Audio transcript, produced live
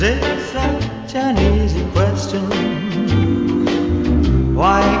such an easy question.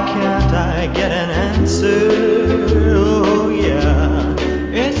 Why can't I get an answer? Oh yeah,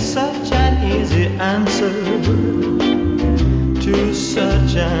 it's such an easy answer to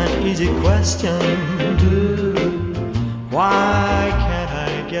such an easy question. Why can't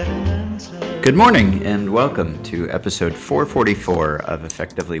I get an answer? Good morning and welcome to episode 444 of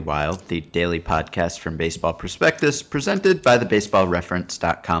Effectively Wild, the daily podcast from Baseball Prospectus, presented by the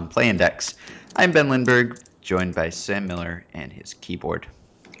BaseballReference.com Play Index. I'm Ben Lindbergh, joined by Sam Miller and his keyboard.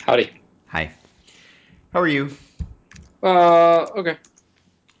 Howdy. Hi. How are you? Okay.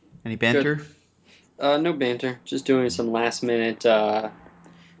 Any banter? No banter. Just doing some last minute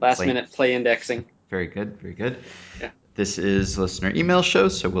play indexing. Very good, very good. Yeah. This is listener email show,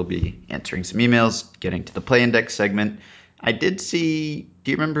 so we'll be answering some emails, getting to the Play Index segment. I did see,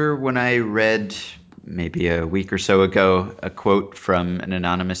 do you remember when I read maybe a week or so ago a quote from an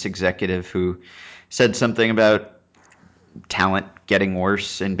anonymous executive who said something about talent getting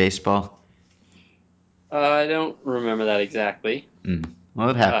worse in baseball? I don't remember that exactly. Well,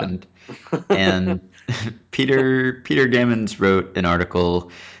 it happened. And Peter Gammons wrote an article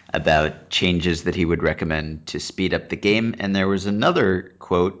about changes that he would recommend to speed up the game. And there was another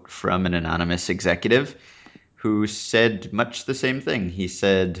quote from an anonymous executive who said much the same thing. He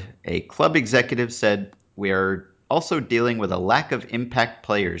said, a club executive said, we are also dealing with a lack of impact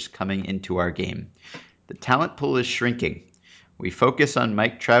players coming into our game. The talent pool is shrinking. We focus on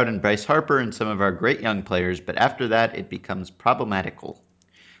Mike Trout and Bryce Harper and some of our great young players, but after that it becomes problematical.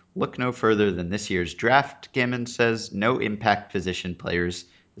 Look no further than this year's draft, Gammon says. No impact position players,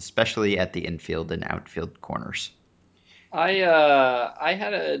 especially at the infield and outfield corners. I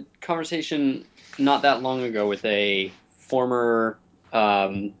had a conversation not that long ago with a former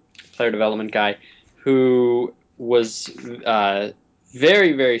player development guy who was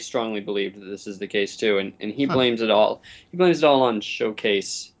very, very strongly believed that this is the case too, and he blames it all. He blames it all on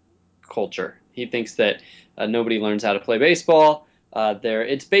showcase culture. He thinks that nobody learns how to play baseball.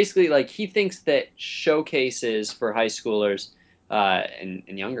 It's basically like he thinks that showcases for high schoolers and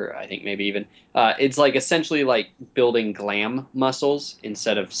younger, I think maybe even, it's like essentially like building glam muscles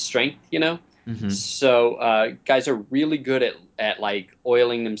instead of strength, you know? Mm-hmm. So guys are really good at like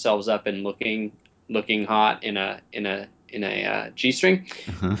oiling themselves up and looking hot in a G-string,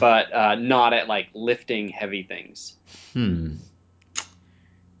 Uh-huh. but not at like lifting heavy things.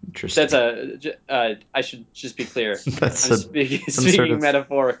 Interesting. I should just be clear. That's I'm speaking some sort speaking of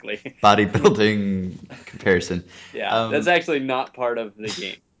metaphorically. bodybuilding comparison. Yeah, that's actually not part of the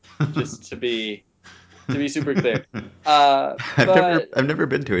game. Just to be super clear. But I've never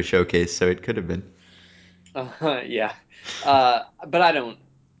been to a showcase, so it could have been. yeah. But I don't.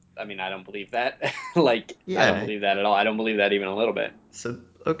 I mean, I don't believe that. Like, I don't Yeah. believe that at all. I don't believe that even a little bit. So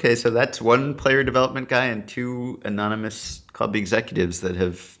that's one player development guy and two anonymous club executives that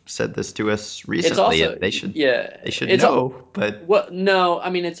have said this to us It's recently, also and yeah. they should It's know, but well, no. I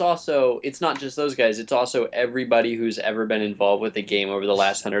mean, it's not just those guys. It's also everybody who's ever been involved with the game over the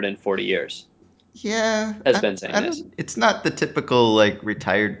last 140 years yeah, has been saying I this. don't. It's not the typical like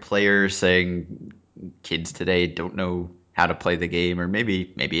retired player saying kids today don't know how to play the game, or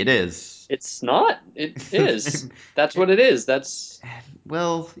maybe it is. It's not. It is. That's what it is. That's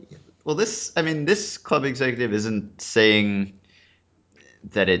Well, this club executive isn't saying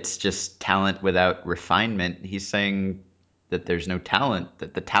that it's just talent without refinement. He's saying that there's no talent,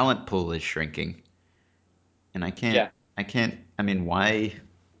 that the talent pool is shrinking. And yeah. I mean, why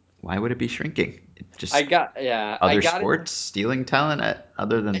would it be shrinking? I Just got yeah. I other got it. sports stealing talent.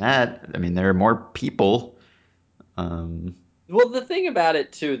 Other than that, I mean, there are more people. Um, Well, the thing about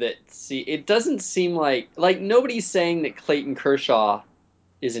it too that see, it doesn't seem like nobody's saying that Clayton Kershaw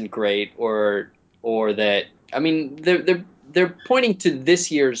isn't great or that I mean they're pointing to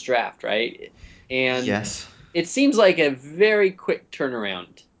this year's draft, right? And yes. it seems like a very quick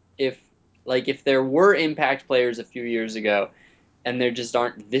turnaround. If if there were impact players a few years ago and there just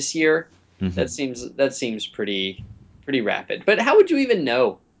aren't this year, Hmm. that seems pretty rapid. But how would you even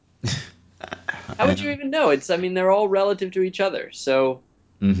know? How would you even know? It's I mean they're all relative to each other. So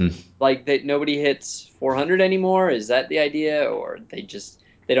Hmm. like that nobody hits 400 anymore, is that the idea or they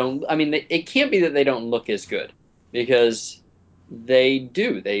don't I mean it can't be that they don't look as good because they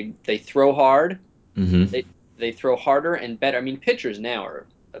do. They throw hard. Hmm. They throw harder and better. I mean pitchers now are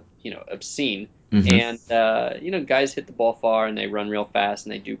obscene Hmm. and guys hit the ball far and they run real fast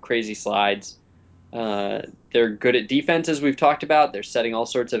and they do crazy slides. They're good at defense, as we've talked about. They're setting all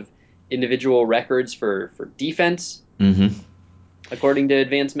sorts of individual records for defense, Hmm. according to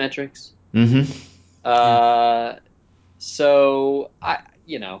advanced metrics. Hmm. Yeah. Uh, so I,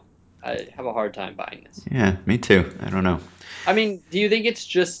 you know, I have a hard time buying this. Yeah, me too. I don't know. I mean, do you think it's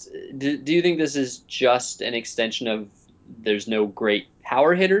just do you think this is just an extension of there's no great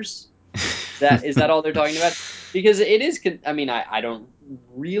power hitters? Is that all they're talking about? Because it is. I mean, I don't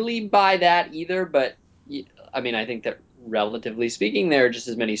really buy that either. But I mean, I think that relatively speaking, there are just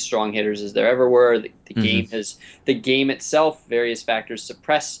as many strong hitters as there ever were. The Hmm. game has the game itself. Various factors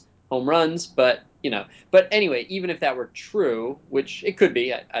suppress home runs, but But anyway, even if that were true, which it could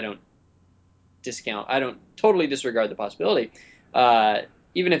be, I don't discount. I don't totally disregard the possibility. Uh,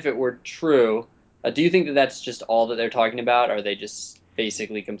 Even if it were true, do you think that that's just all that they're talking about? Are they just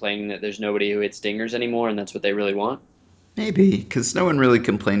basically complaining that there's nobody who hits dingers anymore, and that's what they really want? Maybe, because no one really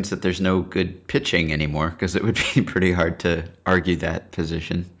complains that there's no good pitching anymore, because it would be pretty hard to argue that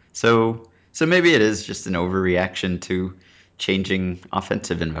position. So maybe it is just an overreaction to changing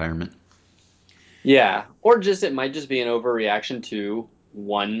offensive environment. Yeah, or just it might just be an overreaction to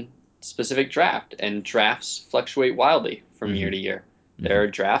one specific draft, and drafts fluctuate wildly from year Hmm. to year. There Hmm.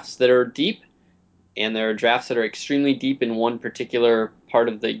 are drafts that are deep, and there are drafts that are extremely deep in one particular part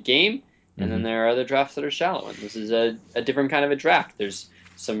of the game, and then Hmm. there are other drafts that are shallow. And this is a different kind of a draft. There's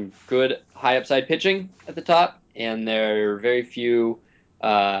some good high upside pitching at the top, and there are very few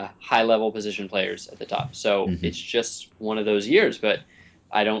high level position players at the top. So it's Hmm. just one of those years. But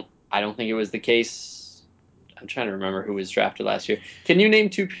I don't think it was the case. I'm trying to remember who was drafted last year. Can you name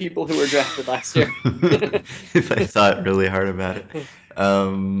two people who were drafted last year? If I thought really hard about it.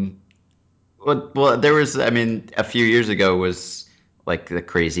 Um, well, there was, I mean, a few years ago was like the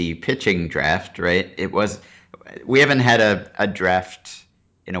crazy pitching draft, right? We haven't had a draft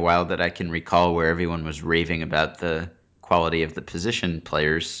in a while that I can recall where everyone was raving about the quality of the position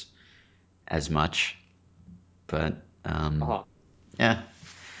players as much. But Uh-huh. yeah,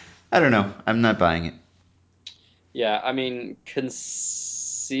 I don't know. I'm not buying it. Yeah, I mean,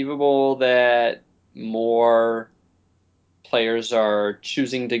 conceivable that more players are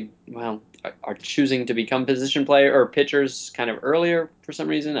choosing to, well, are choosing to become position player or pitchers kind of earlier for some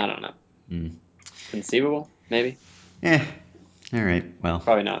reason. I don't know. Mm. Conceivable, maybe. Yeah. All right. Well,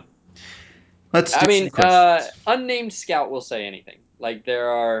 Probably not. let's I do some mean, questions. unnamed scout will say anything. Like there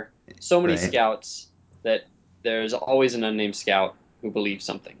are so many Right. scouts that there's always an unnamed scout who believes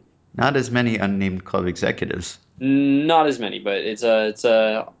something. Not as many unnamed club executives. Not as many, but it's a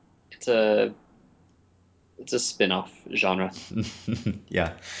it's a spin-off genre.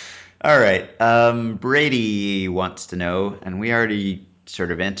 Yeah. All right. Brady wants to know, and we already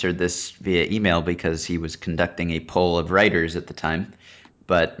sort of answered this via email because he was conducting a poll of writers at the time.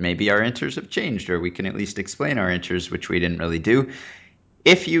 But maybe our answers have changed, or we can at least explain our answers, which we didn't really do.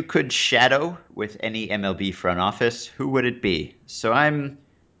 If you could shadow with any MLB front office, who would it be? So I'm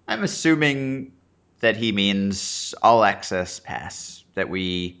assuming that he means all access pass, that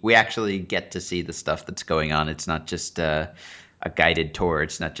we actually get to see the stuff that's going on. It's not just a guided tour.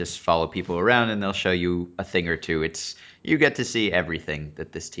 It's not just follow people around and they'll show you a thing or two. It's you get to see everything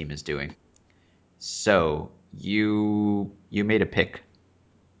that this team is doing. So you made a pick.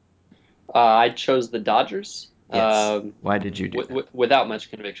 I chose the Dodgers Yes. Why did you do that? without much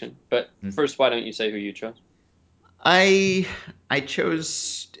conviction. But first, why don't you say who you chose? I I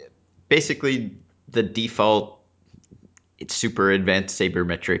chose basically the default it's super advanced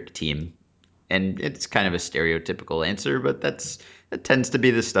sabermetric team. And it's kind of a stereotypical answer, but that tends to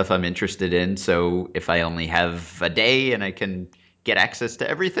be the stuff I'm interested in. So if I only have a day and I can get access to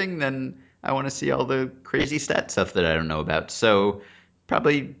everything, then I want to see all the crazy stat stuff that I don't know about. So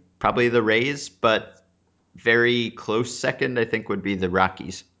probably the Rays, but very close second I think would be the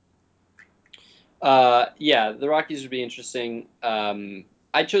Rockies. Yeah, the Rockies would be interesting.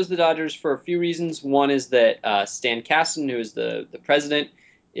 I chose the Dodgers for a few reasons. One is that Stan Kasten, who is the president,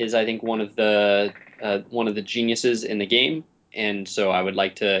 is I think one of the geniuses in the game, and so I would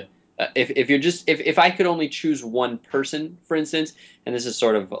like to. If you're just if I could only choose one person, for instance, and this is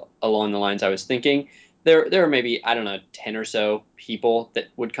sort of along the lines I was thinking, there are maybe I don't know 10 or so people that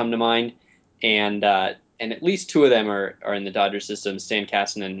would come to mind, and at least two of them are in the Dodgers system, Stan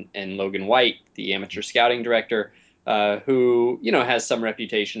Kasten and Logan White, the amateur scouting director, who has some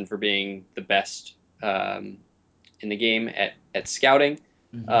reputation for being the best in the game at scouting,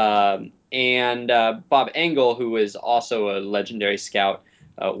 Hmm. and Bob Engel, who is also a legendary scout,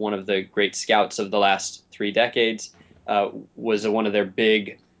 one of the great scouts of the last 3 decades, was one of their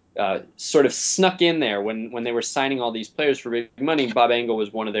big. Sort of snuck in there when they were signing all these players for big money. Bob Engel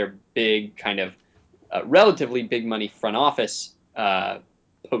was one of their big kind of relatively big money front office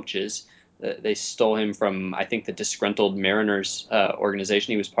poaches. They stole him from, I think, the disgruntled Mariners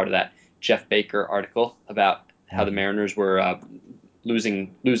organization. He was part of that Jeff Baker article about how the Hmm. Mariners were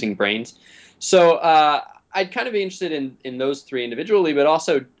losing brains. So I'd kind of be interested in those three individually, but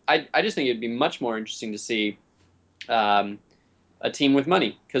also I just think it'd be much more interesting to see um, a team with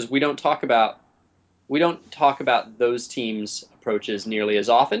money because we don't talk about those teams' approaches nearly as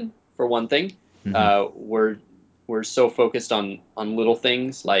often. For one thing, Hmm. we're so focused on little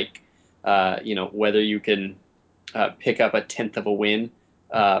things like whether you can pick up a tenth of a win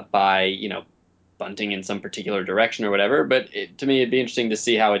by bunting in some particular direction or whatever. But to me, it'd be interesting to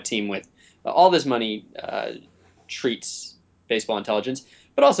see how a team with all this money treats baseball intelligence.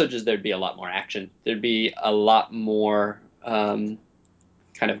 But also, just there'd be a lot more action. There'd be a lot more kind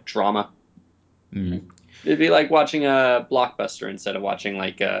of drama. Mm. It'd be like watching a blockbuster instead of watching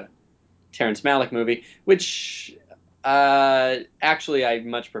like a Terrence Malick movie, which actually I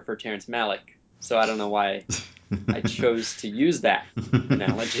much prefer Terrence Malick. So I don't know why I chose to use that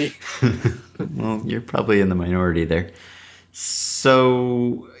analogy. Well, you're probably in the minority there.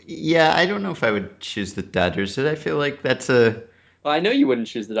 So, yeah, I don't know if I would choose the Dodgers. I feel like that's a Well, I know you wouldn't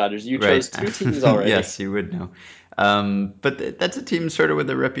choose the Dodgers. You right. chose two teams already. Yes, you would know. But that's a team sort of with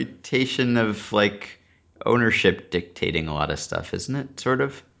a reputation of like ownership dictating a lot of stuff, isn't it? Sort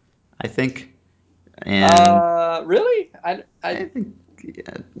of, I think. And Really? I think,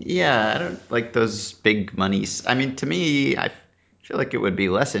 yeah, I don't like those big monies. I mean, to me, I feel like it would be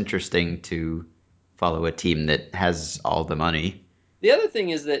less interesting to follow a team that has all the money. The other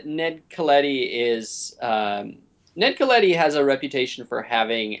thing is that Ned Coletti has a reputation for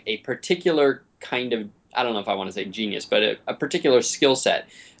having a particular kind of, I don't know if I want to say genius, but a particular skill set,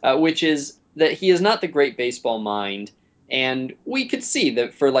 which is that he is not the great baseball mind. And we could see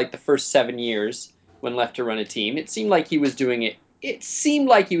that for like the first 7 years when left to run a team, it seemed like he was doing it. It seemed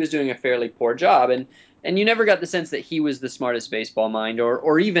like he was doing a fairly poor job, and you never got the sense that he was the smartest baseball mind,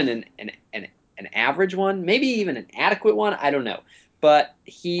 or even an average one, maybe even an adequate one. I don't know, but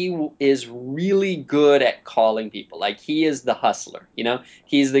he is really good at calling people. Like he is the hustler,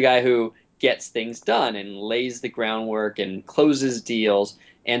 He's the guy who gets things done and lays the groundwork and closes deals.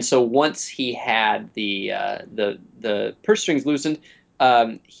 And so once he had the purse strings loosened,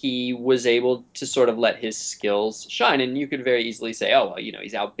 he was able to sort of let his skills shine. And you could very easily say, oh, well,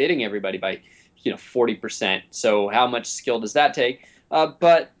 he's outbidding everybody by 40%. So how much skill does that take?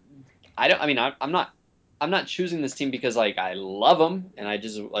 But I don't. I mean, I'm not. I'm not choosing this team because like I love them and I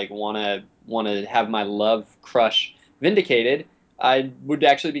just like want to have my love crush vindicated. I would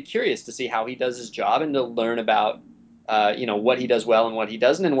actually be curious to see how he does his job and to learn about what he does well and what he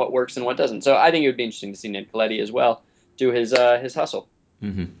doesn't and what works and what doesn't. So I think it would be interesting to see Ned Coletti as well do his hustle.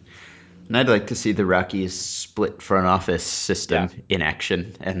 Hmm. And I'd like to see the Rockies split front office Yeah. system in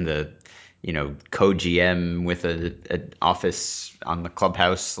action and the, co-GM with an office on the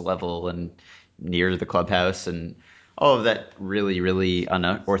clubhouse level and near the clubhouse and all of that really, really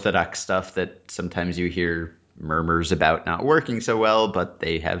unorthodox stuff that sometimes you hear murmurs about not working so well, but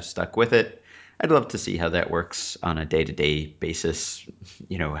they have stuck with it. I'd love to see how that works on a day-to-day basis.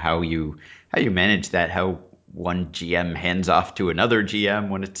 How you manage that, how one GM hands off to another GM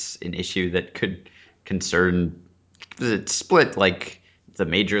when it's an issue that could concern it's split like the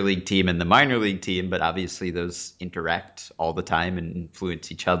major league team and the minor league team, but obviously those interact all the time and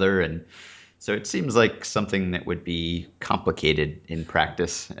influence each other. And so it seems like something that would be complicated in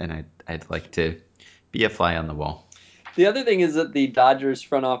practice, and I'd like to be a fly on the wall. The other thing is that the Dodgers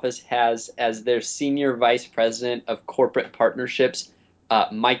front office has as their senior vice president of corporate partnerships,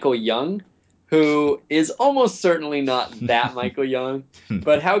 Michael Young, who is almost certainly not that Michael Young.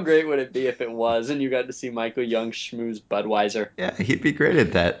 But how great would it be if it was, and you got to see Michael Young schmooze Budweiser? Yeah, he'd be great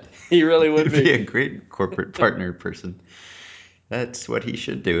at that. He really would He'd be be. a great corporate partner person. That's what he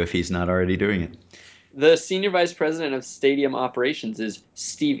should do if he's not already doing it. The senior vice president of stadium operations is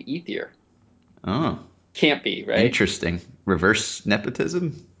Steve Ethier. Oh, Can't be, right? interesting. Reverse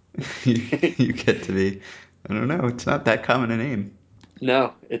nepotism? you get to be, I don't know, it's not that common a name.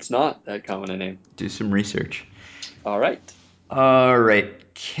 No, it's not that common a name. Do some research. All right. All right.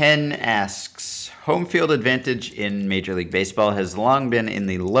 Ken asks, home field advantage in Major League Baseball has long been in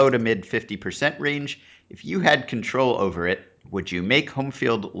the low to mid 50% range. If you had control over it, would you make home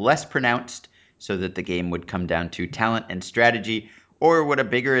field less pronounced so that the game would come down to talent and strategy, or would a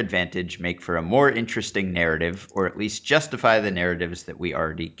bigger advantage make for a more interesting narrative, or at least justify the narratives that we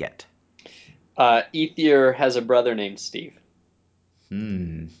already get? Ethier has a brother named Steve.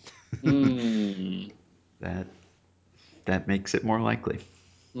 Hmm. Hmm. that that makes it more likely.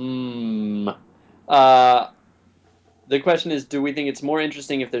 Hmm. Uh, the question is, do we think it's more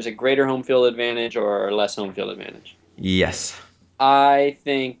interesting if there's a greater home field advantage or less home field advantage? Yes. I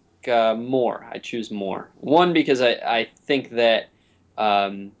think more. I choose more. One, because I think that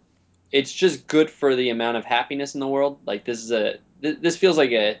It's just good for the amount of happiness in the world. Like this feels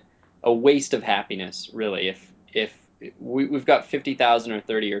like a waste of happiness, really. If we've got 50,000 or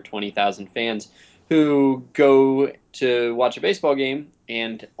 30 or 20,000 fans who go to watch a baseball game,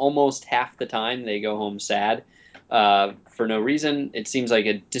 and almost half the time they go home sad for no reason. It seems like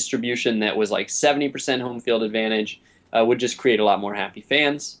a distribution that was like 70% home field advantage would just create a lot more happy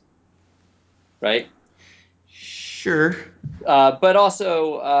fans, right? Sure. But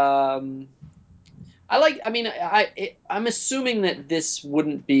also, I mean, I'm assuming that this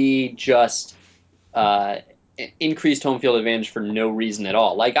wouldn't be just uh, increased home field advantage for no reason at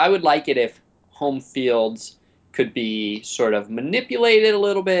all. Like, I would like it if home fields could be sort of manipulated a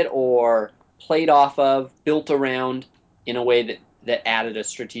little bit or played off of, built around in a way that added a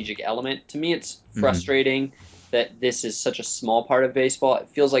strategic element. To me, it's frustrating that this is such a small part of baseball. It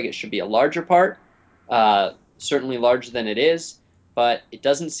feels like it should be a larger part, certainly larger than it is, but it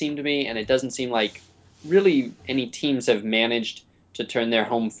doesn't seem to be, and it doesn't seem like really any teams have managed to turn their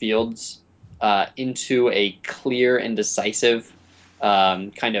home fields into a clear and decisive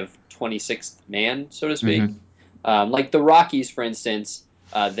kind of 26th man, so to speak. Like the Rockies, for instance,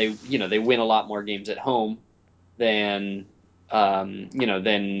 they win a lot more games at home than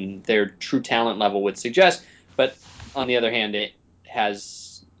than their true talent level would suggest. But on the other hand, it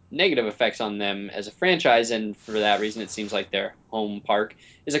has negative effects on them as a franchise, and for that reason, it seems like their home park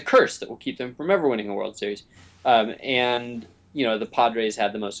is a curse that will keep them from ever winning a World Series. And the Padres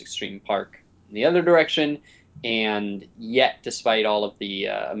had the most extreme park in the other direction, and yet, despite all of the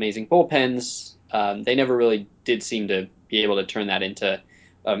amazing bullpens, they never really did seem to be able to turn that into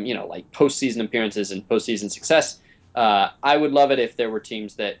like postseason appearances and postseason success. I would love it if there were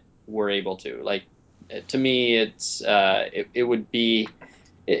teams that were able to. Like, to me, it would be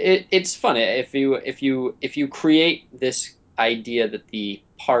it's fun if you create this idea that the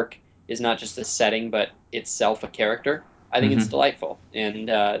park is not just a setting but itself a character. I think it's delightful, and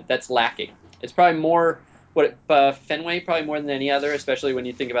that's lacking. It's probably more Fenway probably more than any other, especially when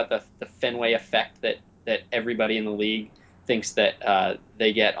you think about the Fenway effect that everybody in the league thinks that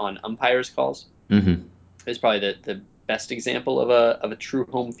they get on umpires calls. Is probably the best example of a true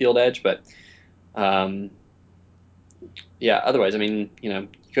home field edge. But um, yeah, otherwise, I mean, you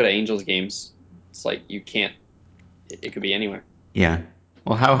go to Angels games, it's like you can't. It could be anywhere Yeah.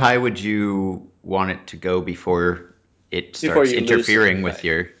 Well, how high would you want it to go before it before starts you lose it, interfering with right?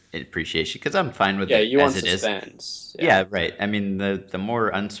 your appreciation? Because I'm fine with Yeah, it you as want it is. suspense. Yeah, Yeah, right. I mean, the more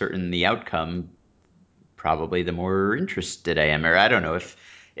uncertain the outcome, probably the more interested I am. Or I don't know if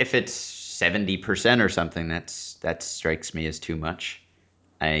it's 70% or something, that strikes me as too much.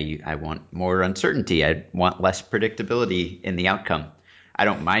 I want more uncertainty. I want less predictability in the outcome. I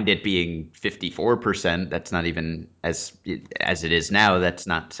don't mind it being 54%. That's not even as it is now. That's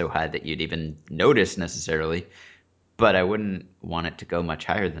not so high that you'd even notice necessarily. But I wouldn't want it to go much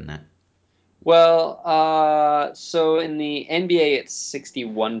higher than that. well, so in the NBA, it's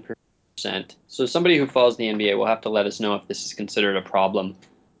 61%. So somebody who follows the NBA will have to let us know if this is considered a problem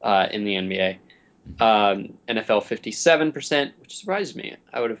in the NBA. NFL 57%, which surprised me.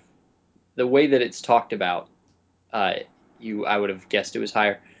 I would have the way that it's talked about. Uh, I would have guessed it was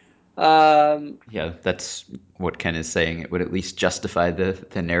higher. Um, Yeah, that's what Ken is saying. It would at least justify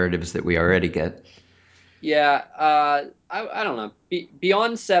the narratives that we already get. yeah, I don't know.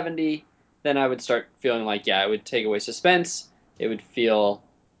 Beyond 70, then I would start feeling like, yeah, it would take away suspense. It would feel,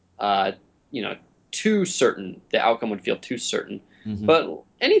 uh, you know, too certain. The outcome would feel too certain. But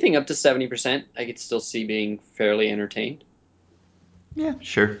anything up to 70%, I could still see being fairly entertained. Yeah,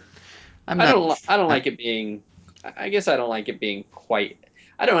 sure. I'm I not. don't, I don't like it being, I guess I don't like it being quite,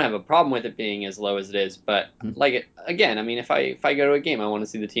 I don't have a problem with it being as low as it is, but like it, again, I mean, if I go to a game, I want to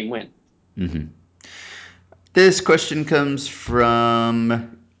see the team win. Mhm. This question comes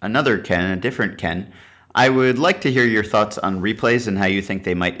from another Ken, a different Ken. I would like to hear your thoughts on replays and how you think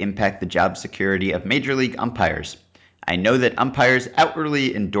they might impact the job security of Major League umpires. I know that umpires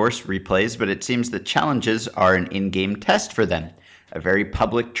outwardly endorse replays, but it seems that challenges are an in game test for them, a very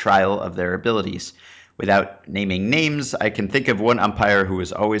public trial of their abilities. Without naming names, I can think of one umpire who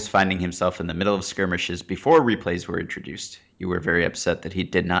was always finding himself in the middle of skirmishes before replays were introduced. You were very upset that he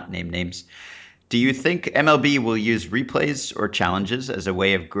did not name names. Do you think MLB will use replays or challenges as a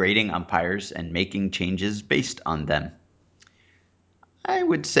way of grading umpires and making changes based on them? I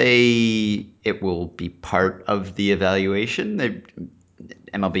would say it will be part of the evaluation.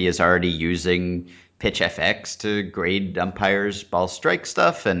 MLB is already using PitchFX to grade umpires' ball strike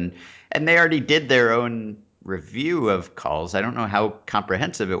stuff, and they already did their own review of calls. I don't know how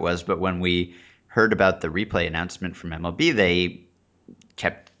comprehensive it was, but when we heard about the replay announcement from MLB,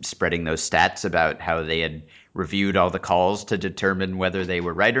 kept spreading those stats about how they had reviewed all the calls to determine whether they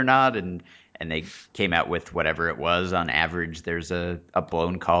were right or not, and they came out with whatever it was. On average, there's a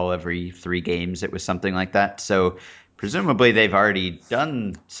blown call every 3 games. It was something like that. So presumably they've already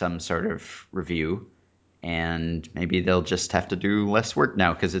done some sort of review, and maybe they'll just have to do less work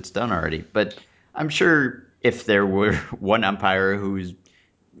now because it's done already. But I'm sure if there were one umpire who's,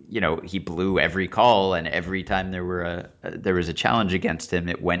 he blew every call, and every time there was a challenge against him,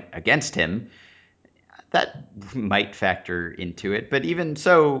 it went against him, that might factor into it. But even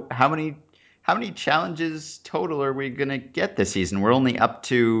so, how many challenges total are we gonna get this season? We're only up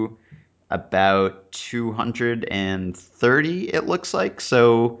to about 230, it looks like.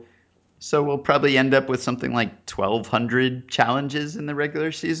 So we'll probably end up with something like 1,200 challenges in the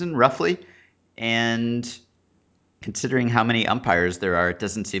regular season, roughly. And considering how many umpires there are, it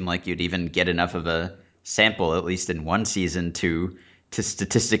doesn't seem like you'd even get enough of a sample, at least in one season, to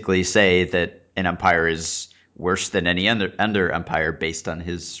statistically say that an umpire is worse than any other umpire based on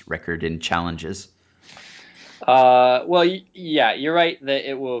his record in challenges. Well, yeah, you're right that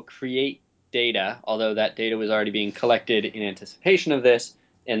it will create data, although that data was already being collected in anticipation of this,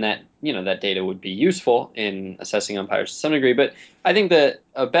 and that that data would be useful in assessing umpires to some degree. But I think that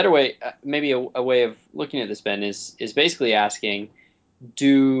a better way, maybe a way of looking at this, Ben, is basically asking,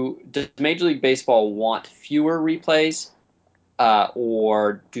 does Major League Baseball want fewer replays,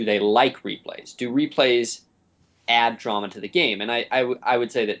 or do they like replays? Do replays add drama to the game? And I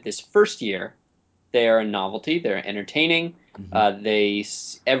would say that this first year they are a novelty. They're entertaining. Mm-hmm. They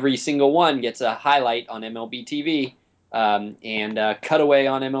every single one gets a highlight on MLB TV, and cutaway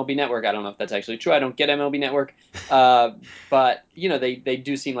on MLB Network. I don't know if that's actually true. I don't get MLB Network, but they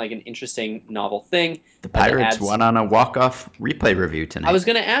do seem like an interesting, novel thing The that Pirates adds. won on a walk-off replay review I tonight. was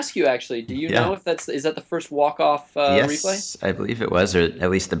going to ask you actually. Do you know Yeah. if is that the first walk off replay? Yes, I believe it was, or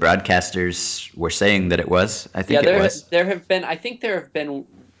at least the broadcasters were saying that it was. I Yeah, think it was. there have been. I think there have been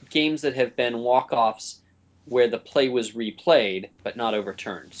games that have been walk-offs where the play was replayed but not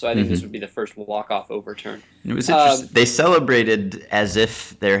overturned. So I think this would Hmm. be the first walk-off overturn. It was interesting. Um, They celebrated as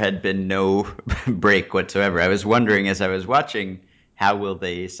if there had been no break whatsoever. I was wondering as I was watching, how will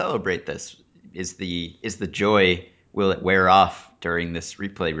they celebrate this? Is the joy, will it wear off during this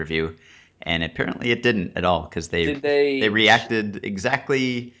replay review? And apparently it didn't at all, because they did they they? reacted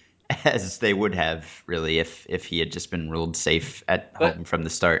exactly as they would have, really, if he had just been ruled safe at But home from the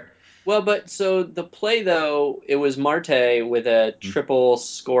start. but so the play though it was Marte with a triple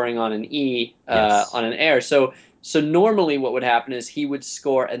scoring on an E Yes. on an air. So normally what would happen is he would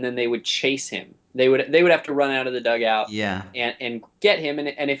score and then they would chase him. They would have to run out of the dugout Yeah. and get him.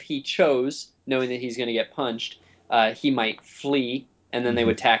 And if he chose, knowing that he's going to get punched, he might flee and then they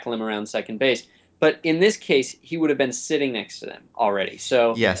would Hmm. tackle him around second base. But in this case, he would have been sitting next to them already.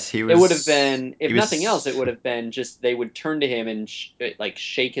 So Yes, he it would have was. been, He if nothing else, it was. would have been just they would turn to him and like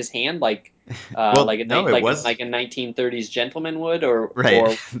shake his hand Well, no, it like was. a 1930s gentleman would, or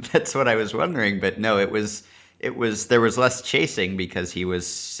Right. That's what I was wondering, but no, it was there was less chasing because he was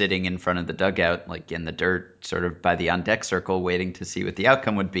sitting in front of the dugout, like in the dirt, sort of by the on deck circle, waiting to see what the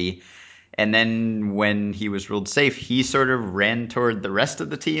outcome would be. And then when he was ruled safe, he sort of ran toward the rest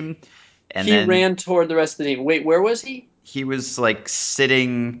of the team, and he then ran toward the rest of the team. Wait, where was he? he was like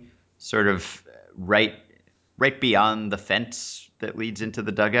sitting sort of right right beyond the fence that leads into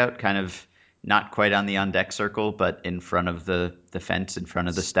the dugout, kind of not quite on the on deck circle, but in front of the fence, in front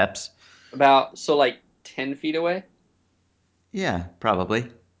of the steps. About like 10 feet away. Yeah, probably.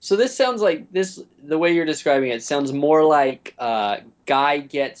 So this sounds like this. The way you're describing it sounds more like guy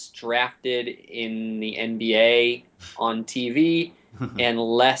gets drafted in the NBA on TV, and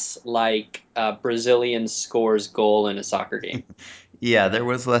less like Brazilian scores goal in a soccer game. Yeah, there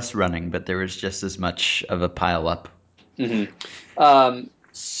was less running, but there was just as much of a pile up. Hmm.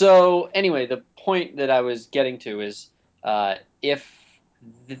 So anyway, the point that I was getting to is if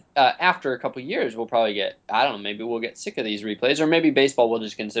after a couple years we'll probably get, I don't know, maybe we'll get sick of these replays, or maybe baseball will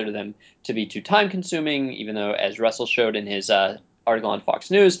just consider them to be too time consuming, even though, as Russell showed in his article on Fox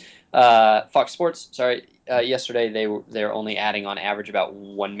News, Fox Sports, sorry, yesterday, they're only adding on average about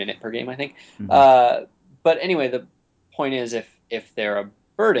 1 minute per game, I think. Hmm. uh, but anyway, the point is, if they're a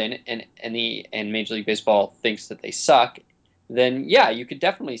burden, and Major League Baseball thinks that they suck, then yeah, you could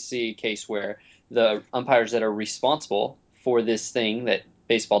definitely see a case where the umpires that are responsible for this thing that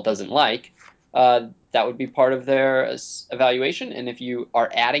baseball doesn't like, that would be part of their evaluation. And if you are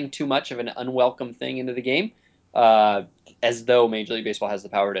adding too much of an unwelcome thing into the game, uh, as though Major League Baseball has the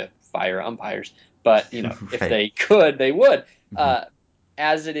power to fire umpires, but if Right. they could, they would. Hmm. Uh,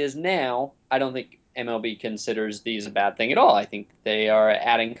 as it is now, I don't think MLB considers these a bad thing at all. I think they are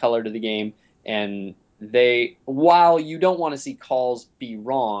adding color to the game, and while you don't want to see calls be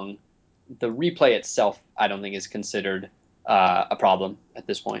wrong, the replay itself, I don't think is considered a problem at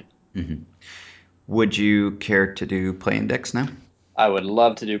this point. Mm-hmm. Would you care to do play index now? I would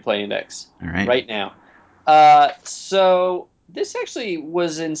love to do play index All right. right now. So this actually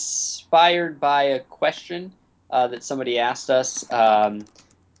was inspired by a question that somebody asked us, and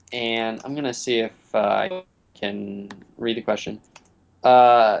I'm gonna see if I can read the question.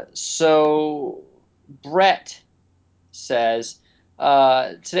 So Brett says,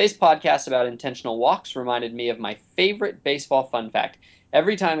 today's podcast about intentional walks reminded me of my favorite baseball fun fact.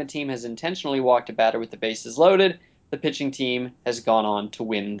 Every time a team has intentionally walked a batter with the bases loaded, the pitching team has gone on to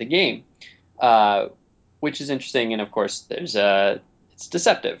win the game, uh, which is interesting. And of course, it's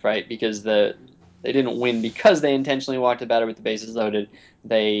deceptive, right? Because they didn't win because they intentionally walked the batter with the bases loaded.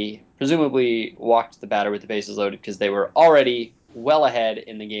 They presumably walked the batter with the bases loaded because they were already well ahead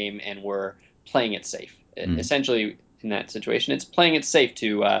in the game and were playing it safe. Essentially, in that situation, it's playing it safe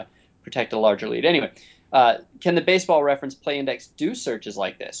to protect a larger lead. Anyway, can the baseball reference play index do searches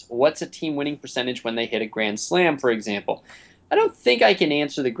like this? What's a team winning percentage when they hit a grand slam, for example? I don't think I can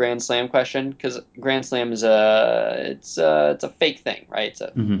answer the grand slam question because grand slam is it's a fake thing, right?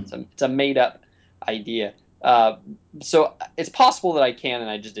 It's a made up idea. So it's possible that I can, and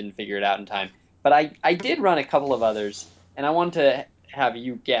I just didn't figure it out in time. But I did run a couple of others, and I wanted to have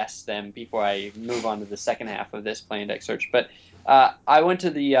you guess them before I move on to the second half of this play index search. But I went to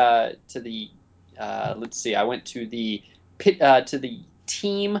the let's see, I went to the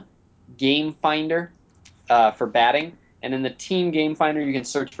team game finder for batting, and in the team game finder you can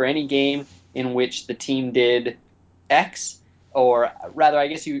search for any game in which the team did X, or rather, I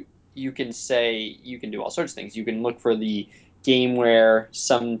guess you can say you can do all sorts of things. You can look for the game where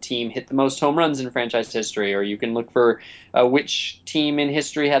some team hit the most home runs in franchise history, or you can look for which team in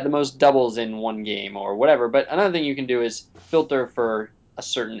history had the most doubles in one game, or whatever. But another thing you can do is filter for a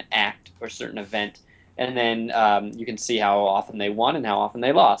certain act or certain event, and then you can see how often they won and how often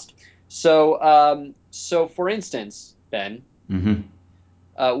they lost. So for instance, Ben,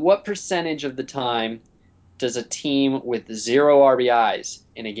 Mm-hmm. what percentage of the time does a team with 0 RBIs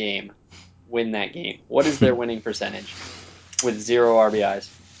in a game win that game? What is their winning percentage with 0 RBIs?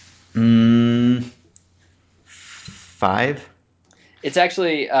 5. It's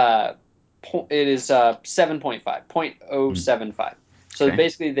actually it is 7.5, 0.075. So Okay.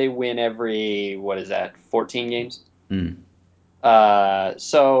 basically, they win every, what is that, 14 games? Mm.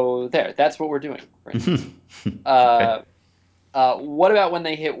 So that's what we're doing, for instance. Okay. What about when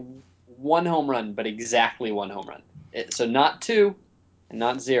they hit one home run, but exactly one home run? So not two and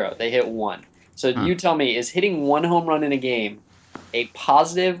not zero. They hit one. So Huh. you tell me, is hitting one home run in a game a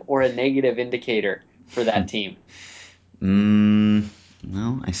positive or a negative indicator for that team?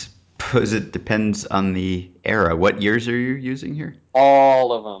 Well, I suppose it depends on the era. What years are you using here?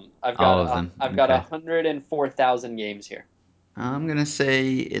 All of them. All of them. I've got Okay. 104,000 games here. I'm gonna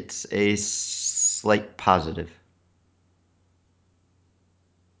say it's a slight positive.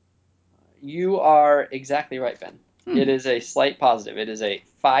 You are exactly right, Ben. It Hmm. is a slight positive. It is a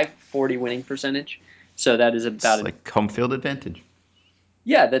 540 winning percentage. So that is about It's an like home field advantage.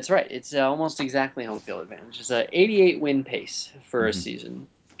 Yeah, that's right. It's almost exactly home field advantage. It's a 88 win pace for a Hmm. season.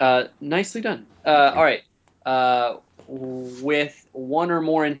 Nicely done. Thank you. All right. With one or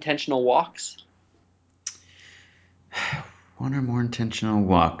more intentional walks. One or more intentional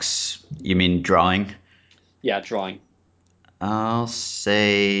walks. You mean drawing? Yeah, drawing. I'll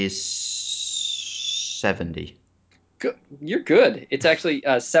say 70. Good. You're good. It's actually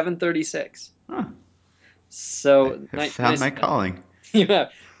 736. Huh. So I found my nicely done. calling. You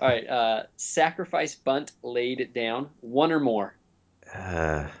have. All right. Sacrifice bunt laid down. One or more.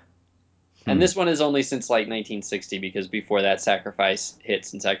 Uh, And hmm. this one is only since like 1960 because before that, sacrifice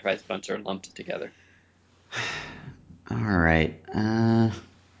hits and sacrifice bunts are lumped together. All right. Man,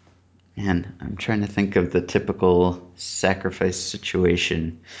 I'm trying to think of the typical sacrifice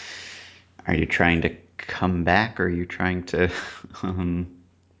situation. Are you trying to come back or are you trying to um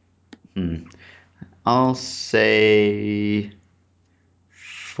hmm. I'll say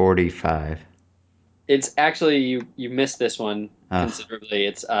 45. It's actually you missed this one Ugh. considerably.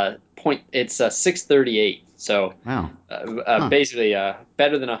 It's 638. So Wow. Huh. basically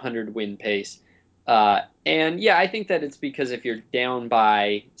better than 100 win pace. And yeah, I think that it's because if you're down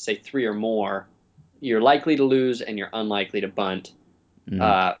by say three or more, you're likely to lose and you're unlikely to bunt. Mm.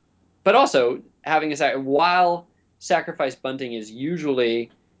 Uh, but also having while sacrifice bunting is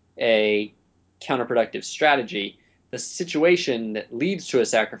usually a counterproductive strategy, the situation that leads to a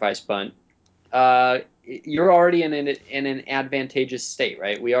sacrifice bunt you're already in an advantageous state,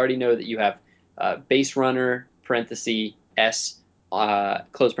 right? We already know that you have base runner parenthesis s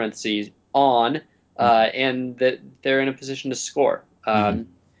close parentheses on, and that they're in a position to score.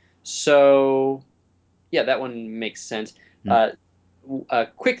 So yeah, that one makes sense. Uh, a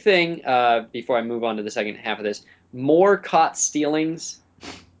quick thing before I move on to the second half of this: more caught stealings,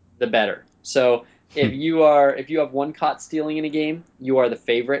 the better. So if you have one caught stealing in a game, you are the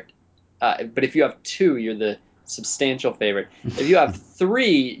favorite. But if you have two, you're the substantial favorite. If you have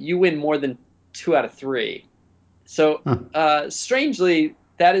three, you win more than two out of three. So strangely,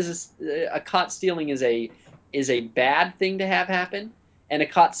 that is a caught stealing is a bad thing to have happen, and a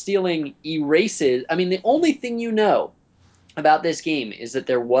caught stealing erases. I mean, the only thing you know about this game is that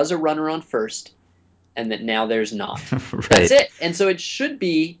there was a runner on first and that now there's not. That's Right. it. And so it should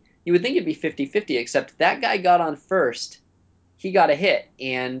be, you would think it'd be 50-50, except that guy got on first, he got a hit,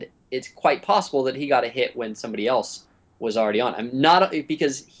 and it's quite possible that he got a hit when somebody else was already on. I'm not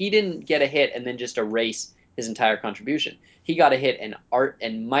because he didn't get a hit and then just erase his entire contribution. He got a hit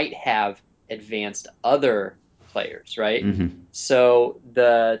and might have advanced other players, right? So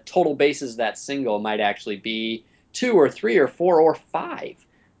the total bases of that single might actually be two or three or four or five,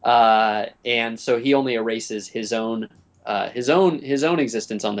 and so he only erases his own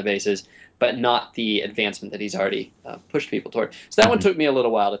existence on the bases, but not the advancement that he's already pushed people toward. So that one took me a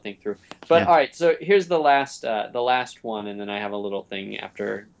little while to think through. But Yeah. all right, so here's the last one, and then I have a little thing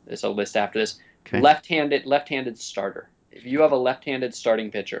after this, a list after this. Okay. Left-handed starter. If you have a left-handed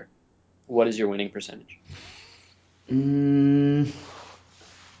starting pitcher, what is your winning percentage?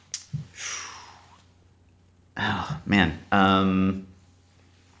 Oh man.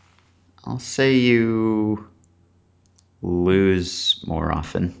 I'll say you lose more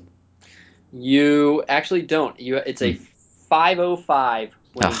often. You actually don't. It's a 505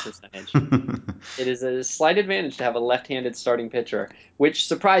 winning percentage. It is a slight advantage to have a left-handed starting pitcher, which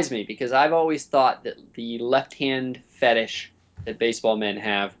surprised me because I've always thought that the left-hand fetish that baseball men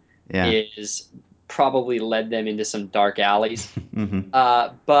have Yeah. is probably led them into some dark alleys.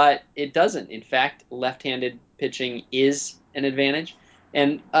 Mm-hmm. But it doesn't. In fact, left-handed pitching is an advantage,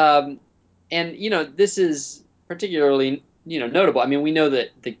 and this is particularly notable. I mean, we know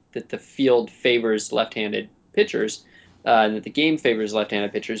that the field favors left-handed pitchers, and that the game favors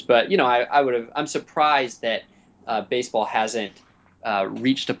left-handed pitchers. But I'm surprised that baseball hasn't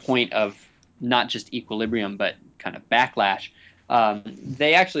reached a point of not just equilibrium but kind of backlash.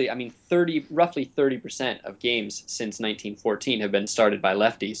 They actually, I mean, roughly 30% of games since 1914 have been started by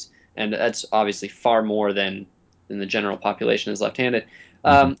lefties, and that's obviously far more than the general population is left-handed.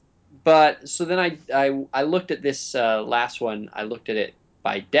 Um, but so then I looked at this last one. I looked at it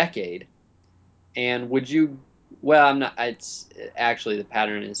by decade, and would you? Well, I'm not. It's actually the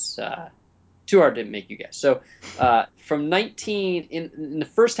pattern is too hard to make you guess. So from 19 in the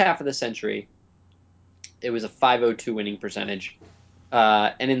first half of the century, it was a 502 winning percentage.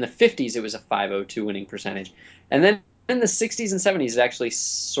 And in the 50s, it was a 502 winning percentage. And then in the 60s and 70s, it actually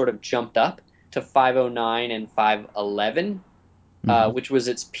sort of jumped up to 509 and 511, which was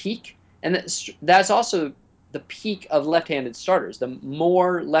its peak. And that's also the peak of left-handed starters. The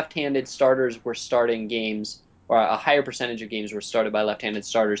more left-handed starters were starting games, or a higher percentage of games were started by left-handed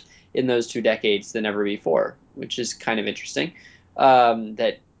starters in those 2 decades than ever before, which is kind of interesting.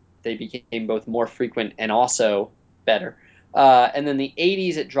 That they became both more frequent and also better. And then the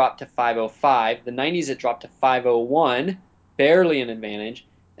 80s, it dropped to 505. The 90s, it dropped to 501, barely an advantage.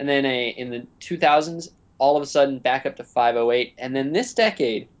 And then in the 2000s, all of a sudden back up to 508. And then this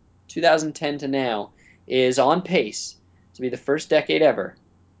decade, 2010 to now, is on pace to be the first decade ever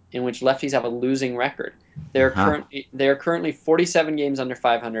in which lefties have a losing record. They're currently 47 games under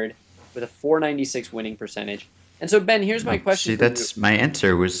 500 with a 496 winning percentage. And so, Ben, here's my question See, for you. that's my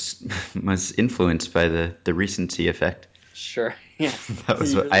answer was influenced by the recency effect. Sure. Yeah. That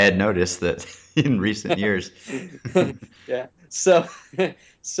was what I had noticed that in recent years. Yeah.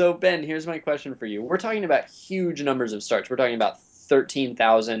 So Ben, here's my question for you. We're talking about huge numbers of starts. We're talking about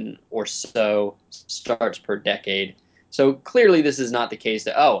 13,000 or so starts per decade. So clearly this is not the case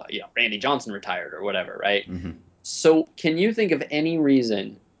that, Randy Johnson retired or whatever, right? So can you think of any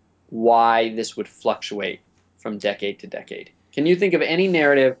reason why this would fluctuate from decade to decade? Can you think of any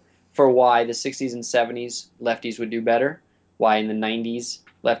narrative for why the 60s and 70s lefties would do better? Why in the 90s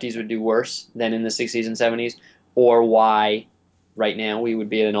lefties would do worse than in the 60s and 70s? Or why right now we would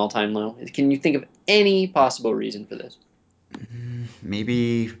be at an all-time low? Can you think of any possible reason for this?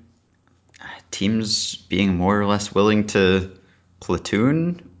 Maybe teams being more or less willing to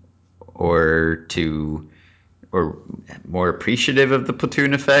platoon or more appreciative of the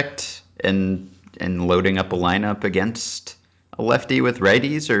platoon effect and loading up a lineup against a lefty with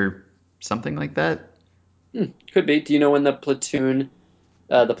righties or something like that. Could be. Do you know when the platoon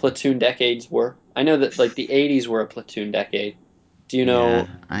decades were? I know that like the '80s were a platoon decade. Do you Yeah,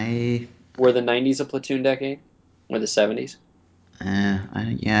 know were the '90s a platoon decade? Or the '70s?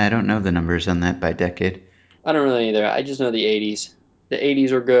 I don't know the numbers on that by decade. I don't really either. I just know the '80s. The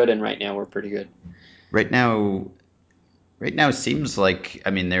 '80s were good, and right now we're pretty good. Right now, right now seems like,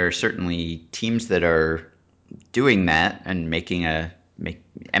 I mean, there are certainly teams that are doing that and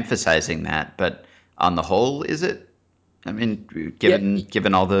emphasizing that, but on the whole, is it? I mean, Yeah,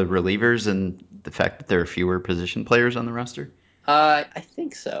 given all the relievers and the fact that there are fewer position players on the roster. I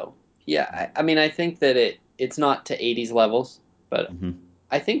think so. Yeah, I mean, I think that it's not to '80s levels, but Hmm.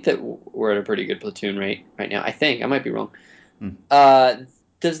 I think that we're at a pretty good platoon rate right now. I think I might be wrong. Hmm. Uh,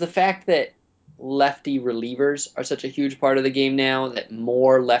 does the fact that lefty relievers are such a huge part of the game now that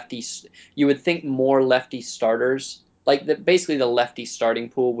more lefties, you would think more lefty starters, like basically the lefty starting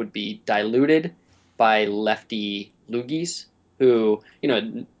pool would be diluted by lefty loogies who,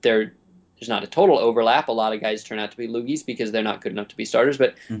 there's not a total overlap. A lot of guys turn out to be loogies because they're not good enough to be starters,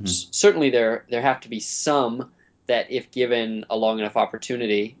 but Hmm. certainly there have to be some that if given a long enough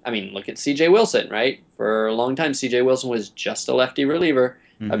opportunity, I mean, look at C.J. Wilson, right? For a long time, C.J. Wilson was just a lefty reliever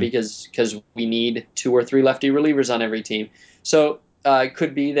Hmm. because we need 2 or 3 lefty relievers on every team. So it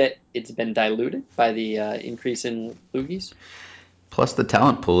could be that it's been diluted by the increase in loogies. Plus, the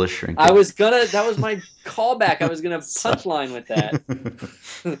talent pool is I shrinking. was gonna. That was my callback. I was gonna So, punchline with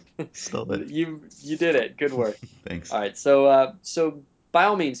that. Stole it. You did it. Good work. Thanks. All right. So by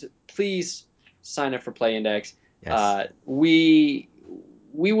all means, please sign up for Play Index. Yes. We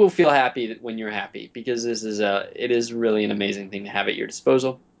will feel happy when you're happy because it is really an amazing thing to have at your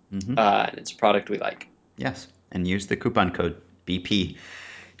disposal, Hmm. and it's a product we like. Yes. And use the coupon code BP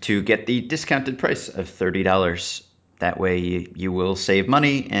to get the discounted price of $30. That way you will save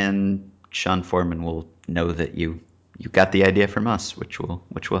money and Sean Foreman will know that you got the idea from us, which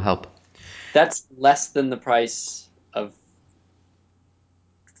will help. That's less than the price of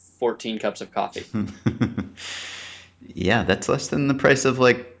 14 cups of coffee. Yeah, that's less than the price of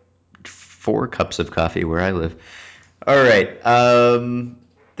like 4 cups of coffee where I live. All right.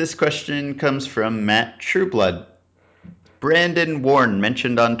 This question comes from Matt Trueblood. Brandon Warren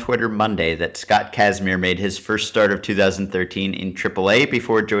mentioned on Twitter Monday that Scott Kazmir made his first start of 2013 in AAA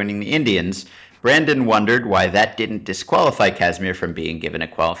before joining the Indians. Brandon wondered why that didn't disqualify Kazmir from being given a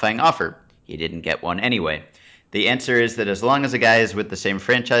qualifying offer. He didn't get one anyway. The answer is that as long as a guy is with the same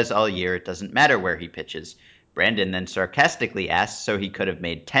franchise all year, it doesn't matter where he pitches. Brandon then sarcastically asked so he could have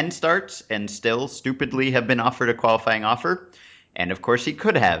made 10 starts and still stupidly have been offered a qualifying offer. And of course he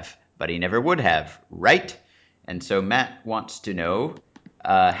could have, but he never would have, right? And so Matt wants to know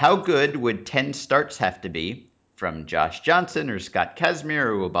how good would 10 starts have to be from Josh Johnson or Scott Kazmir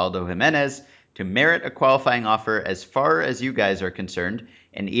or Ubaldo Jimenez to merit a qualifying offer as far as you guys are concerned?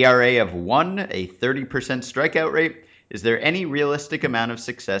 An ERA of 1, a 30% strikeout rate? Is there any realistic amount of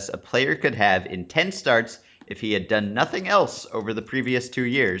success a player could have in 10 starts if he had done nothing else over the previous 2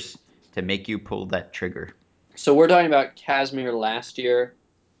 years to make you pull that trigger? So we're talking about Casimir last year,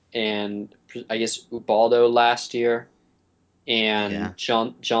 and I guess Ubaldo last year, Yeah. and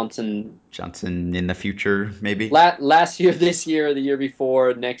Johnson Johnson in the future, maybe? last year, this year, the year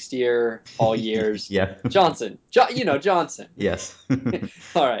before, next year, all years. Yeah. Johnson, Johnson. Yes.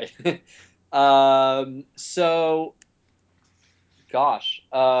 All right. So gosh,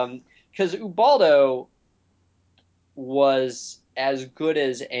 because Ubaldo was as good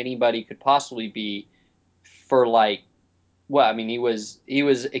as anybody could possibly be for like, well, I mean, he was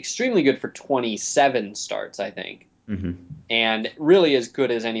extremely good for 27 starts, I think, Hmm. and really as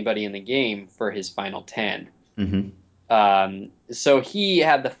good as anybody in the game for his final 10. Hmm. So he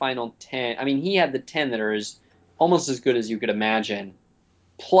had the final 10. I mean, he had the 10 that are almost as good as you could imagine,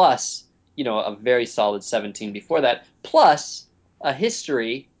 plus, a very solid 17 before that, plus a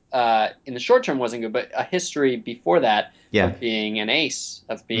history, in the short term wasn't good, but a history before that Yeah. of being an ace,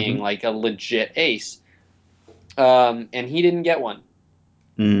 of being Hmm. like a legit ace. And he didn't get one.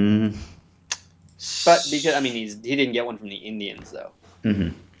 Mm. But because, I mean, he didn't get one from the Indians, though. Hmm.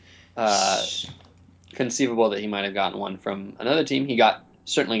 Uh, Conceivable that he might have gotten one from another team. He got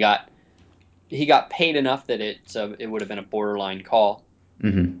paid enough that it would have been a borderline call.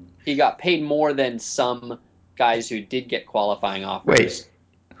 Hmm. He got paid more than some guys who did get qualifying Wait, offers.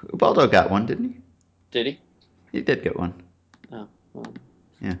 Ubaldo got one, didn't he? Did he? He did get one. Oh, well,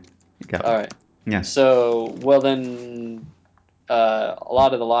 Yeah, he got all one. right. Yeah. So, well then, a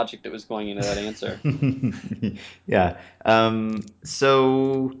lot of the logic that was going into that answer. Yeah.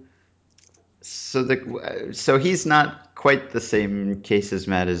 So So he's not quite the same case as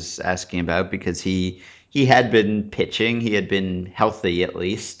Matt is asking about because he had been pitching, he had been healthy at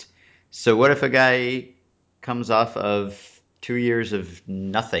least. So what if a guy comes off of 2 years of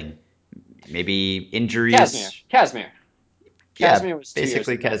nothing? Maybe Casimir. injuries. Casimir. Yeah, Casimir was 2 years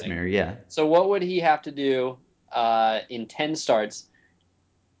basically of nothing. Casimir. Yeah. So what would he have to do in 10 starts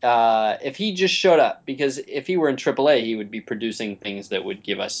if he just showed up? Because if he were in AAA, he would be producing things that would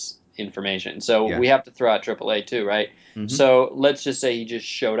give us information. So Yeah. we have to throw out AAA too, right? Mm-hmm. So let's just say he just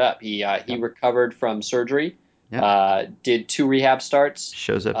showed up. He Yep. recovered from surgery, Yep. did 2 rehab starts,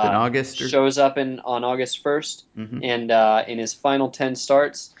 Shows up in August or. shows up on August 1st, Mm-hmm. and in his final 10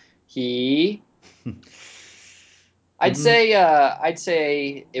 starts, he Mm-hmm. I'd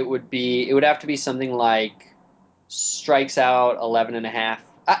say it would have to be something like strikes out 11 and a half.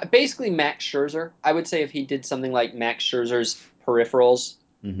 Basically Max Scherzer. I would say if he did something like Max Scherzer's peripherals,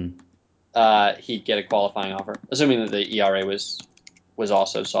 Mm-hmm. he'd get a qualifying offer, assuming that the ERA was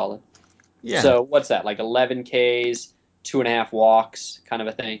also solid. Yeah. So what's that, like 11 Ks, 2.5 walks, kind of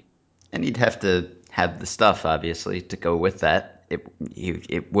a thing? And he'd have to have the stuff, obviously, to go with that.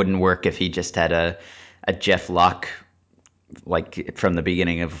 It wouldn't work if he just had a Jeff Locke like from the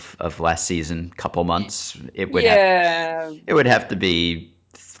beginning of last season, couple months. Yeah, It would have to be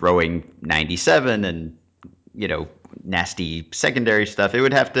throwing 97 and nasty secondary stuff.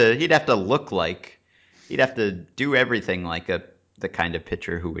 He'd have to look like he'd have to do everything like the kind of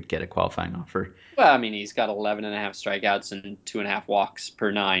pitcher who would get a qualifying offer. well, I mean, he's got 11 and a half strikeouts and 2.5 walks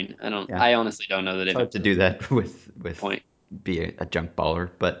per nine. Yeah, I honestly don't know that it's it hard to do that with point. be a junk baller,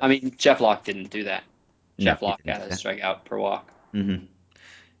 but I mean, Jeff Locke didn't do that. no, Jeff he Locke didn't had do a that. strikeout per walk. Hmm.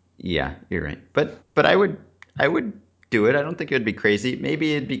 Yeah, you're right. But I would do it. I don't think it would be crazy.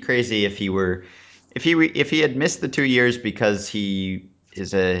 Maybe it'd be crazy if if he had missed the 2 years because he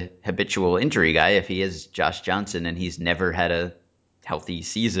is a habitual injury guy. If he is Josh Johnson and he's never had a healthy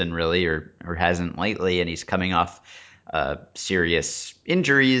season really, or hasn't lately, and he's coming off serious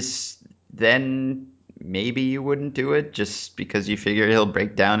injuries, then maybe you wouldn't do it just because you figure he'll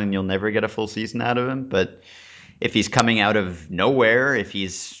break down and you'll never get a full season out of him. But if he's coming out of nowhere, if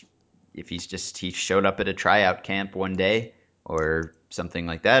he's just he showed up at a tryout camp one day or something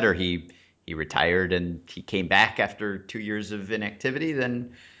like that, or he retired and he came back after 2 years of inactivity,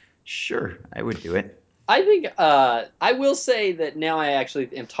 then sure, I would do it. I think I will say that now I actually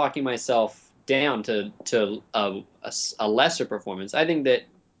am talking myself down to a lesser performance. I think that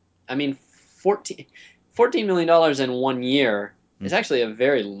I mean 14 million dollars in 1 year is actually a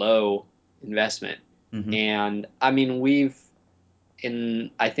very low investment. Mm-hmm. And I mean we've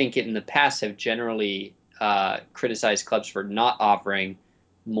in I think in the past have generally criticized clubs for not offering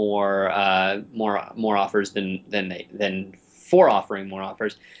more offers than for offering more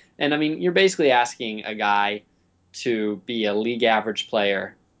offers. And I mean, you're basically asking a guy to be a league average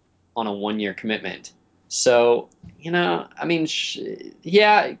player on a 1 year commitment. So, I mean,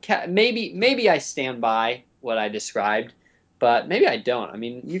 yeah, maybe I stand by what I described, but maybe I don't. I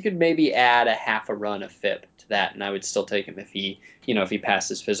mean, you could maybe add a half a run of FIP to that, and I would still take him if he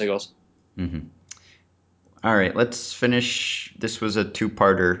passes physicals. Mm-hmm. All right, let's finish. This was a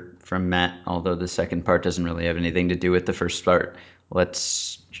two-parter from Matt, although the second part doesn't really have anything to do with the first part.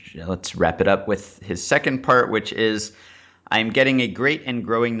 Let's wrap it up with his second part, which is I'm getting a great and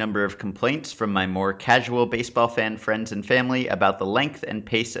growing number of complaints from my more casual baseball fan friends and family about the length and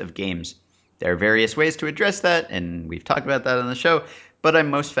pace of games. There are various ways to address that, and we've talked about that on the show, but I'm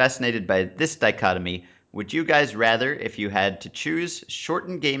most fascinated by this dichotomy. Would you guys rather, if you had to choose,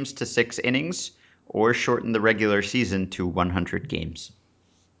 shorten games to 6 innings or shorten the regular season to 100 games?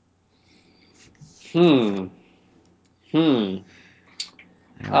 Hmm. Hmm.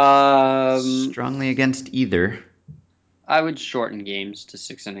 I would Um, strongly against either. I would shorten games to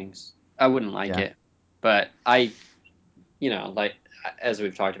 6 innings. I wouldn't like Yeah. it, but like as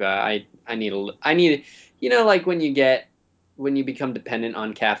we've talked about, I need, like when you become dependent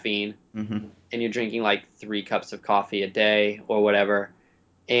on caffeine Mm-hmm. and you're drinking like 3 cups of coffee a day or whatever,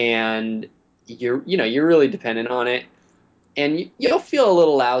 and you're really dependent on it, and you'll feel a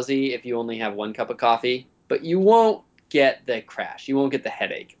little lousy if you only have 1 cup of coffee, but you won't get the crash. You won't get the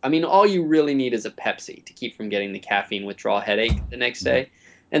headache. I mean, all you really need is a Pepsi to keep from getting the caffeine withdrawal headache the next day.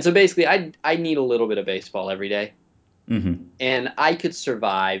 And so basically, I need a little bit of baseball every day, Mm-hmm. and I could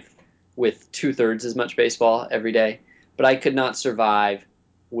survive with 2/3 as much baseball every day, but I could not survive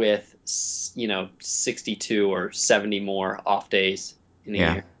with 62 or 70 more off days in a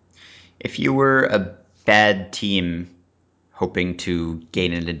Yeah. year. If you were a bad team hoping to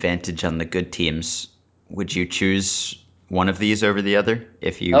gain an advantage on the good teams, would you choose one of these over the other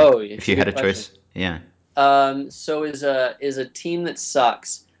if you Oh, if it's a you had good a question. choice? Yeah. So is a team that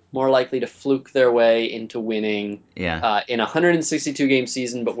sucks more likely to fluke their way into winning Yeah. in a 162 game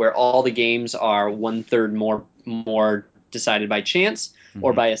season, but where all the games are one third more decided by chance,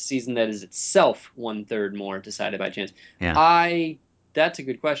 or Mhm. by a season that is itself one third more decided by chance? Yeah. That's a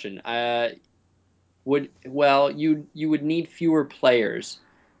good question. You would need fewer players.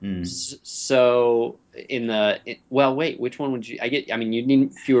 Mm. So well, wait, which one would you? I mean, you'd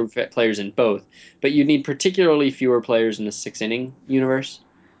need fewer players in both, but you'd need particularly fewer players in the 6 inning universe.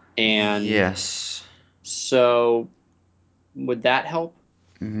 And Yes. so, would that help?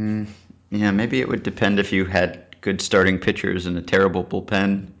 Mm, yeah, maybe it would depend if you had good starting pitchers and a terrible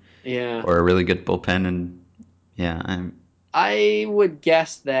bullpen, Yeah, or a really good bullpen. And yeah, I would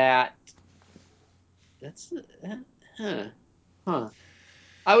guess that that's huh, huh.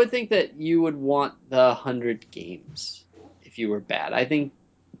 I would think that you would want the 100 games if you were bad. I think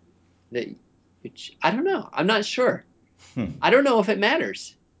that, which I don't know. I'm not sure. hmm, I don't know if it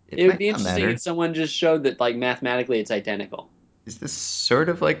matters. it It would might be not interesting matter. if someone just showed that, like, mathematically it's identical. Is this sort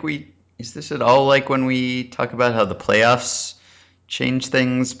of like is this at all like when we talk about how the playoffs change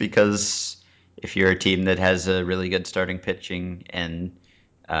things? Because if you're a team that has a really good starting pitching and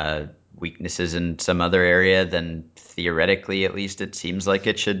uh, weaknesses in some other area, then theoretically, at least, it seems like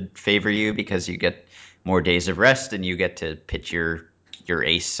it should favor you because you get more days of rest and you get to pitch your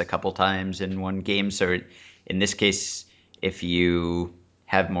ace a couple times in one game. So in this case, if you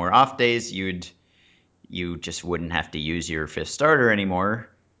have more off days, you just wouldn't have to use your fifth starter anymore.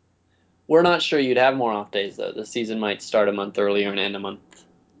 We're not sure you'd have more off days though. The season might start a month earlier and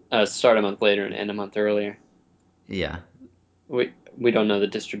start a month later and end a month earlier. Yeah. We don't know the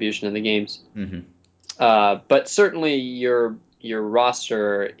distribution of the games. Hmm. But certainly your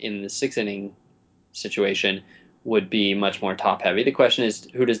roster in the 6 inning situation would be much more top heavy. The question is,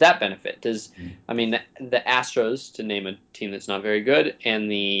 who does that benefit? I mean, the Astros, to name a team that's not very good,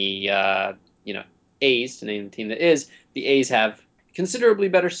 and the you know A's, to name the team that is, the A's have considerably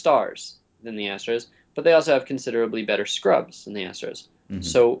better stars than the Astros, but they also have considerably better scrubs than the Astros. Hmm.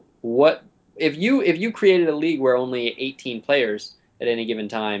 So what if you created a league where only 18 players at any given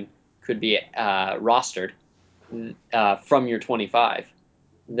time could be rostered from your 25,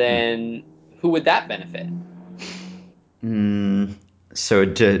 then who would that benefit? Mm, so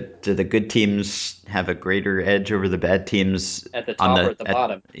do the good teams have a greater edge over the bad teams At the on top or at the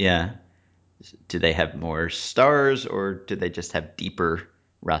bottom? yeah. Do they have more stars or do they just have deeper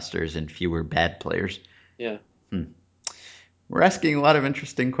rosters and fewer bad players? Yeah. Hmm. We're asking a lot of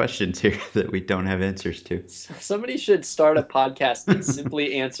interesting questions here that we don't have answers to. So somebody should start a podcast that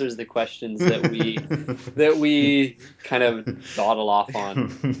simply answers the questions that we kind of dawdle off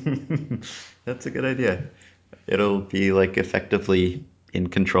on. That's a good idea. It'll be like effectively in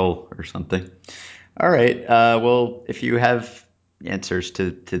control or something. All right. Well, if you have answers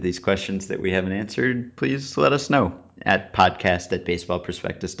to these questions that we haven't answered, please let us know at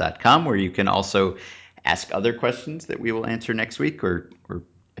podcast@baseballprospectus.com, where you can also ask other questions that we will answer next week or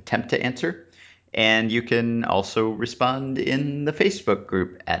attempt to answer. And you can also respond in the Facebook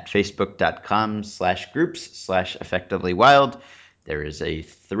group at facebook.com/groups/effectivelywild. There is a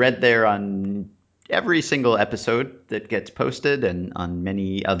thread there on every single episode that gets posted and on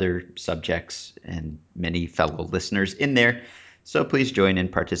many other subjects and many fellow listeners in there. So please join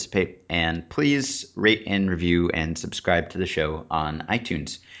and participate, and please rate and review and subscribe to the show on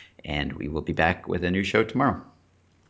iTunes. And we will be back with a new show tomorrow.